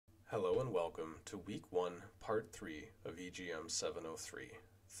Hello and welcome to Week 1, Part 3 of EGM703,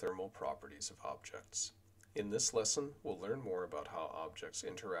 Thermal Properties of Objects. In this lesson, we'll learn more about how objects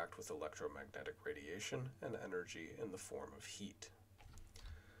interact with electromagnetic radiation and energy in the form of heat.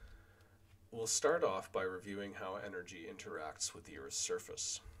 We'll start off by reviewing how energy interacts with the Earth's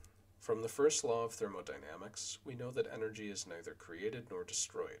surface. From the first law of thermodynamics, we know that energy is neither created nor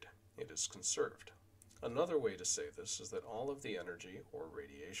destroyed. It is conserved. Another way to say this is that all of the energy, or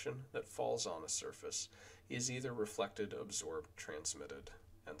radiation, that falls on a surface is either reflected, absorbed, transmitted,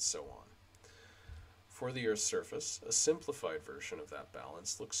 and so on. For the Earth's surface, a simplified version of that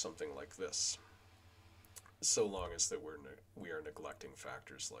balance looks something like this, so long as that we are neglecting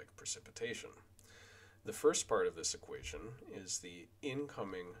factors like precipitation. The first part of this equation is the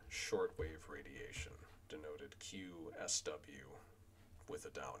incoming shortwave radiation, denoted QSW with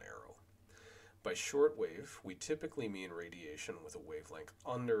a down arrow. By shortwave, we typically mean radiation with a wavelength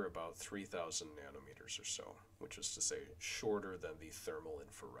under about 3,000 nanometers or so, which is to say shorter than the thermal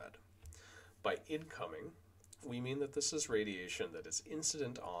infrared. By incoming, we mean that this is radiation that is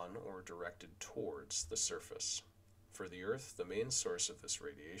incident on or directed towards the surface. For the Earth, the main source of this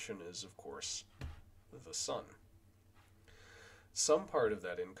radiation is, of course, the sun. Some part of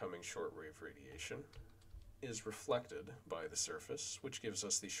that incoming shortwave radiation is reflected by the surface, which gives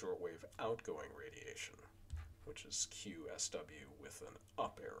us the shortwave outgoing radiation, which is QSW with an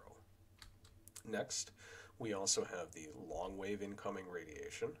up arrow. Next, we also have the long wave incoming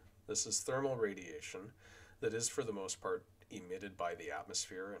radiation. This is thermal radiation that is for the most part emitted by the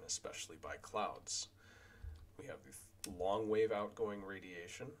atmosphere and especially by clouds. We have the long wave outgoing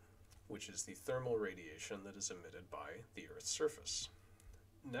radiation, which is the thermal radiation that is emitted by the Earth's surface.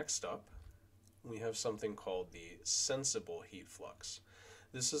 Next up, we have something called the sensible heat flux.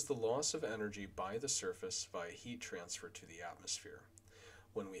 This is the loss of energy by the surface via heat transfer to the atmosphere.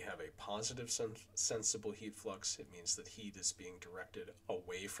 When we have a positive sensible heat flux, it means that heat is being directed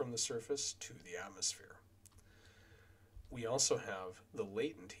away from the surface to the atmosphere. We also have the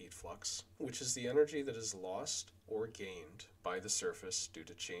latent heat flux, which is the energy that is lost or gained by the surface due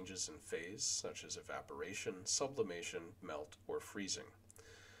to changes in phase, such as evaporation, sublimation, melt, or freezing.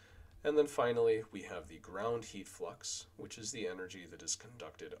 And then finally, we have the ground heat flux, which is the energy that is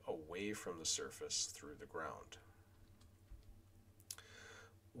conducted away from the surface through the ground.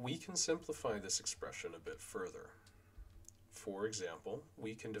 We can simplify this expression a bit further. For example,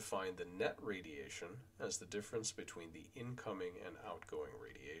 we can define the net radiation as the difference between the incoming and outgoing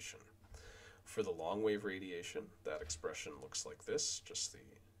radiation. For the long wave radiation, that expression looks like this, just the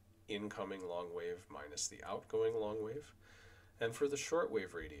incoming long wave minus the outgoing long wave. And for the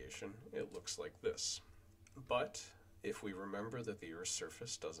shortwave radiation, it looks like this. But if we remember that the Earth's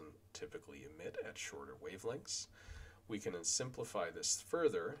surface doesn't typically emit at shorter wavelengths, we can simplify this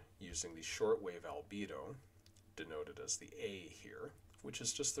further using the shortwave albedo, denoted as the A here, which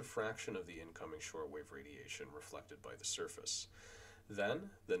is just the fraction of the incoming shortwave radiation reflected by the surface. Then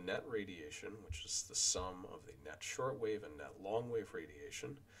the net radiation, which is the sum of the net shortwave and net longwave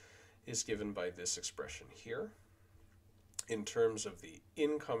radiation, is given by this expression here, in terms of the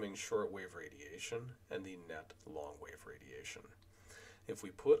incoming shortwave radiation and the net longwave radiation. If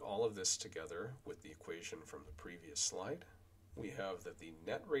we put all of this together with the equation from the previous slide, we have that the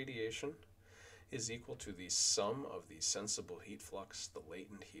net radiation is equal to the sum of the sensible heat flux, the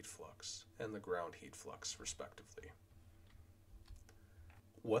latent heat flux, and the ground heat flux, respectively.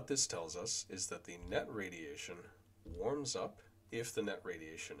 What this tells us is that the net radiation warms up if the net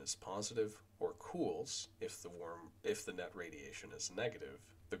radiation is positive, or cools if the net radiation is negative,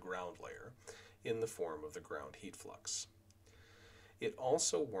 the ground layer, in the form of the ground heat flux. It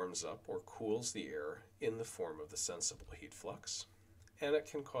also warms up or cools the air in the form of the sensible heat flux, and it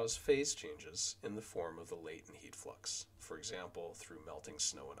can cause phase changes in the form of the latent heat flux, for example, through melting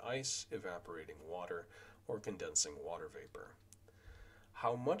snow and ice, evaporating water, or condensing water vapor.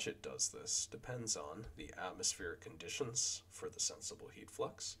 How much it does this depends on the atmospheric conditions for the sensible heat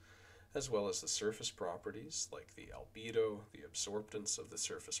flux, as well as the surface properties like the albedo, the absorptance of the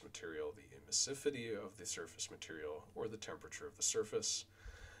surface material, the emissivity of the surface material, or the temperature of the surface,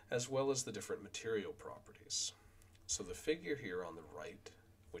 as well as the different material properties. So the figure here on the right,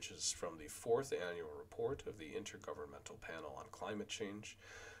 which is from the 4th annual report of the Intergovernmental Panel on Climate Change,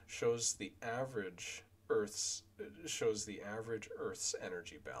 shows the average Earth's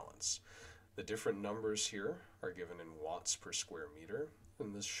energy balance. The different numbers here are given in watts per square meter,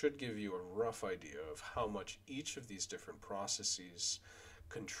 and this should give you a rough idea of how much each of these different processes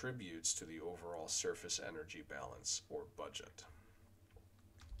contributes to the overall surface energy balance or budget.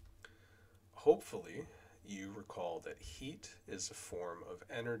 Hopefully, you recall that heat is a form of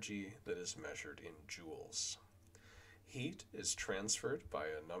energy that is measured in joules. Heat is transferred by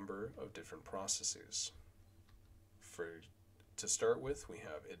a number of different processes. To start with, we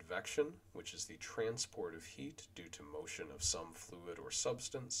have advection, which is the transport of heat due to motion of some fluid or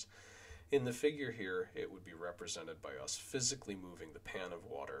substance. In the figure here, it would be represented by us physically moving the pan of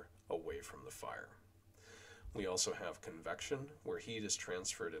water away from the fire. We also have convection, where heat is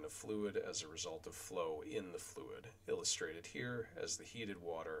transferred in a fluid as a result of flow in the fluid, illustrated here as the heated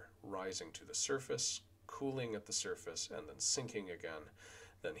water rising to the surface, cooling at the surface, and then sinking again,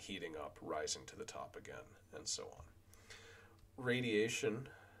 then heating up, rising to the top again, and so on. Radiation,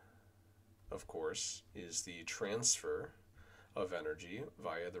 of course, is the transfer of energy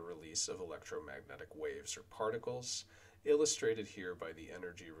via the release of electromagnetic waves or particles, illustrated here by the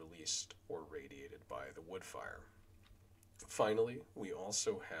energy released or radiated by the wood fire. Finally, we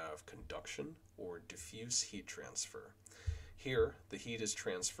also have conduction or diffuse heat transfer. Here, the heat is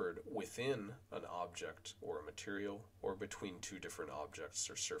transferred within an object or a material or between two different objects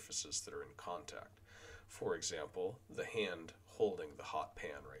or surfaces that are in contact. For example, the hand holding the hot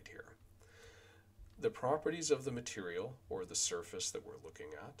pan right here. The properties of the material or the surface that we're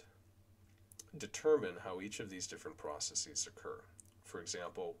looking at determine how each of these different processes occur. For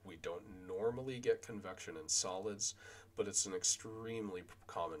example, we don't normally get convection in solids, but it's an extremely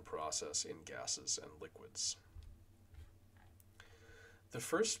common process in gases and liquids. The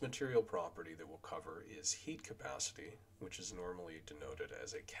first material property that we'll cover is heat capacity, which is normally denoted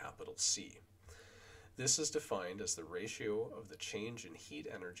as a capital C. This is defined as the ratio of the change in heat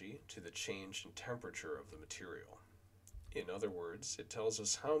energy to the change in temperature of the material. In other words, it tells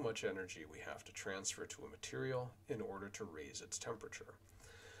us how much energy we have to transfer to a material in order to raise its temperature.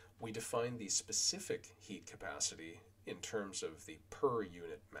 We define the specific heat capacity in terms of the per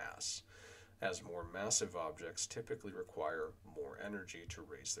unit mass, as more massive objects typically require more energy to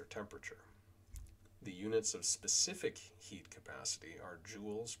raise their temperature. The units of specific heat capacity are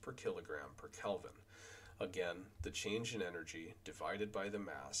joules per kilogram per Kelvin. Again, the change in energy divided by the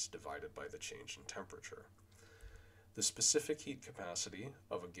mass divided by the change in temperature. The specific heat capacity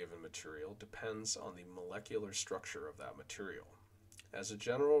of a given material depends on the molecular structure of that material. As a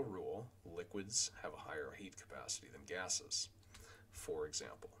general rule, liquids have a higher heat capacity than gases. For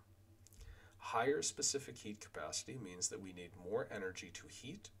example, higher specific heat capacity means that we need more energy to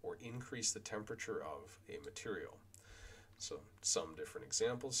heat or increase the temperature of a material. So some different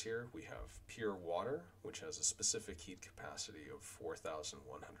examples here. We have pure water, which has a specific heat capacity of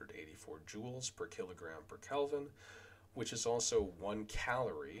 4,184 joules per kilogram per Kelvin, which is also 1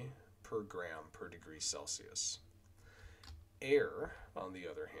 calorie per gram per degree Celsius. Air, on the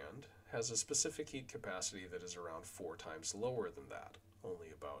other hand, has a specific heat capacity that is around 4 times lower than that, only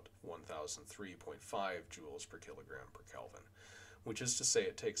about 1,003.5 joules per kilogram per Kelvin, which is to say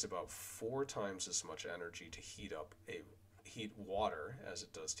it takes about 4 times as much energy to heat water as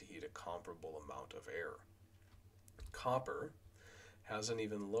it does to heat a comparable amount of air. Copper has an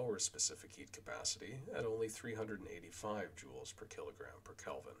even lower specific heat capacity at only 385 joules per kilogram per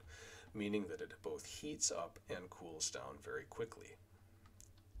Kelvin, meaning that it both heats up and cools down very quickly.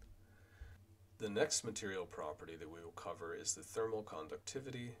 The next material property that we will cover is the thermal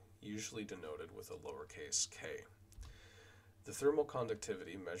conductivity, usually denoted with a lowercase k. The thermal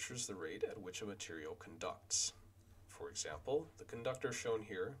conductivity measures the rate at which a material conducts. For example, the conductor shown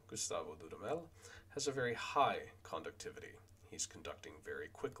here, Gustavo Dudamel, has a very high conductivity. He's conducting very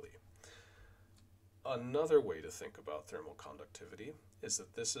quickly. Another way to think about thermal conductivity is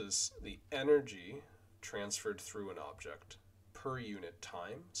that this is the energy transferred through an object per unit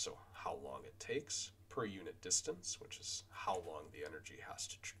time, so how long it takes, per unit distance, which is how long the energy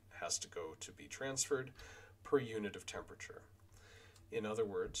has to go to be transferred, per unit of temperature. In other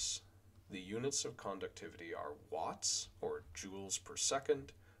words, the units of conductivity are watts, or joules per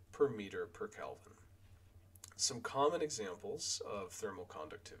second, per meter per Kelvin. Some common examples of thermal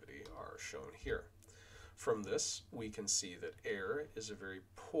conductivity are shown here. From this, we can see that air is a very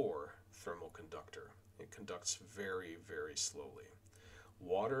poor thermal conductor. It conducts very, very slowly.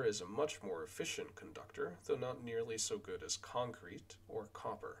 Water is a much more efficient conductor, though not nearly so good as concrete or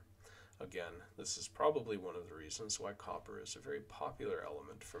copper. Again, this is probably one of the reasons why copper is a very popular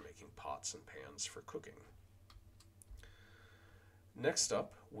element for making pots and pans for cooking. Next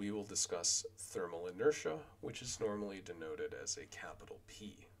up, we will discuss thermal inertia, which is normally denoted as a capital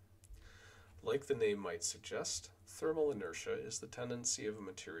P. Like the name might suggest, thermal inertia is the tendency of a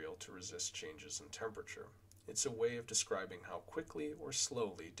material to resist changes in temperature. It's a way of describing how quickly or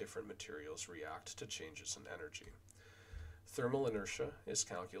slowly different materials react to changes in energy. Thermal inertia is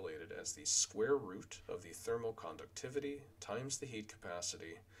calculated as the square root of the thermal conductivity times the heat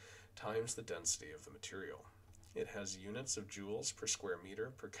capacity times the density of the material. It has units of joules per square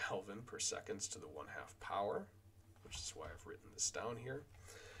meter per Kelvin per seconds to the 1/2 power, which is why I've written this down here.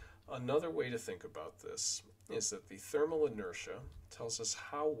 Another way to think about this is that the thermal inertia tells us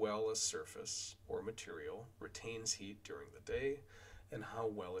how well a surface or material retains heat during the day and how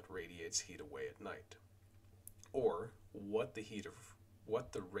well it radiates heat away at night, or what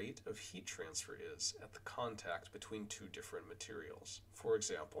the rate of heat transfer is at the contact between two different materials, for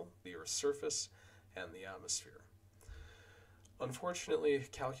example, the Earth's surface and the atmosphere. Unfortunately,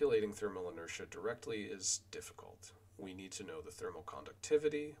 calculating thermal inertia directly is difficult. We need to know the thermal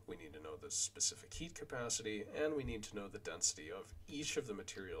conductivity, we need to know the specific heat capacity, and we need to know the density of each of the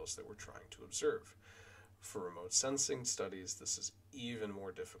materials that we're trying to observe. For remote sensing studies, this is even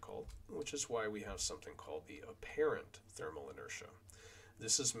more difficult, which is why we have something called the apparent thermal inertia.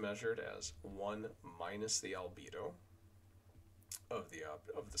 This is measured as 1 minus the albedo of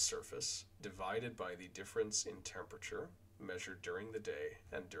the surface divided by the difference in temperature measured during the day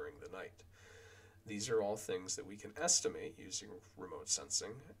and during the night. These are all things that we can estimate using remote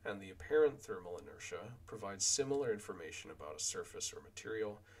sensing, and the apparent thermal inertia provides similar information about a surface or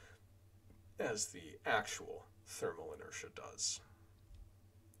material as the actual thermal inertia does.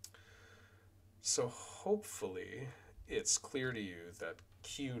 So hopefully it's clear to you that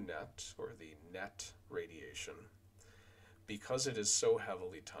QNet, or the net radiation, because it is so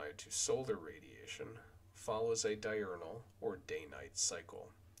heavily tied to solar radiation, follows a diurnal or day-night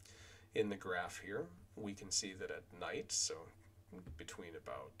cycle. In the graph here, we can see that at night, so between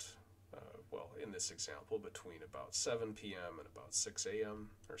about, in this example, between about 7 p.m. and about 6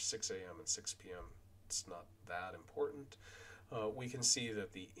 a.m., or 6 a.m. and 6 p.m., it's not that important, we can see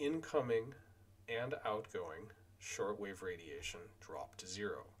that the incoming and outgoing shortwave radiation drop to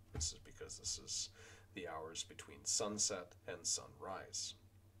zero. This is because this is the hours between sunset and sunrise.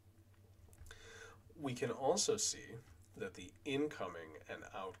 We can also see that the incoming and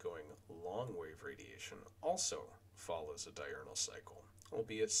outgoing long-wave radiation also follows a diurnal cycle,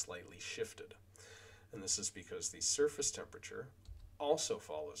 albeit slightly shifted. And this is because the surface temperature also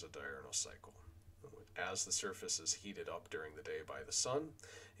follows a diurnal cycle. As the surface is heated up during the day by the sun,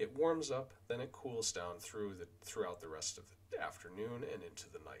 it warms up, then it cools down throughout the rest of the afternoon and into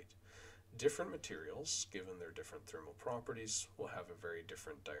the night. Different materials, given their different thermal properties, will have a very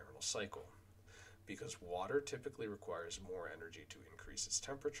different diurnal cycle. Because water typically requires more energy to increase its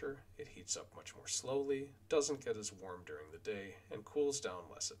temperature, it heats up much more slowly, doesn't get as warm during the day, and cools down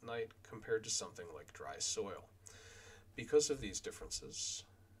less at night compared to something like dry soil. Because of these differences,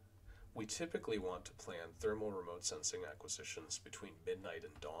 we typically want to plan thermal remote sensing acquisitions between midnight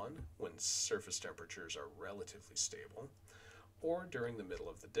and dawn, when surface temperatures are relatively stable, or during the middle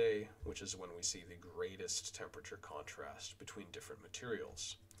of the day, which is when we see the greatest temperature contrast between different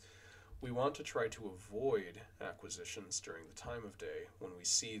materials. We want to try to avoid acquisitions during the time of day when we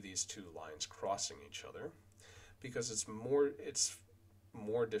see these two lines crossing each other, because it's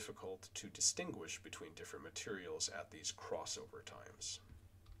more difficult to distinguish between different materials at these crossover times.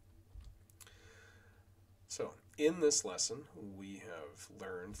 So, in this lesson, we have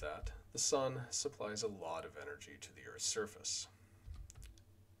learned that the sun supplies a lot of energy to the Earth's surface.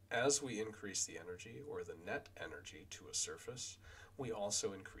 As we increase the energy, or the net energy, to a surface, we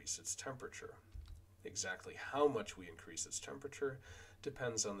also increase its temperature. Exactly how much we increase its temperature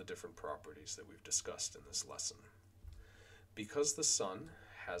depends on the different properties that we've discussed in this lesson. Because the sun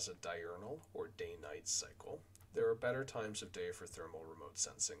has a diurnal or day-night cycle, there are better times of day for thermal remote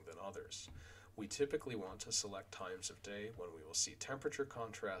sensing than others. We typically want to select times of day when we will see temperature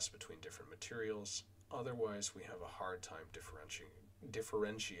contrast between different materials. Otherwise, we have a hard time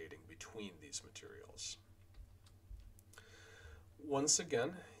differentiating between these materials. Once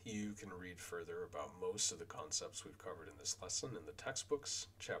again, you can read further about most of the concepts we've covered in this lesson in the textbooks,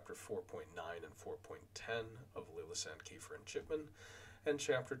 Chapter 4.9 and 4.10 of Lillesand, Kiefer, and Chipman, and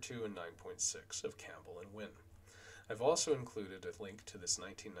Chapter 2 and 9.6 of Campbell and Wynne. I've also included a link to this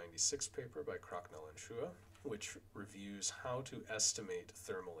 1996 paper by Cracknell and Chua, which reviews how to estimate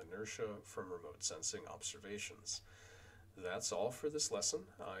thermal inertia from remote sensing observations. That's all for this lesson.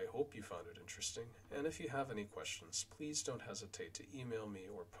 I hope you found it interesting, and if you have any questions, please don't hesitate to email me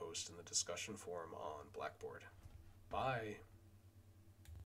or post in the discussion forum on Blackboard. Bye!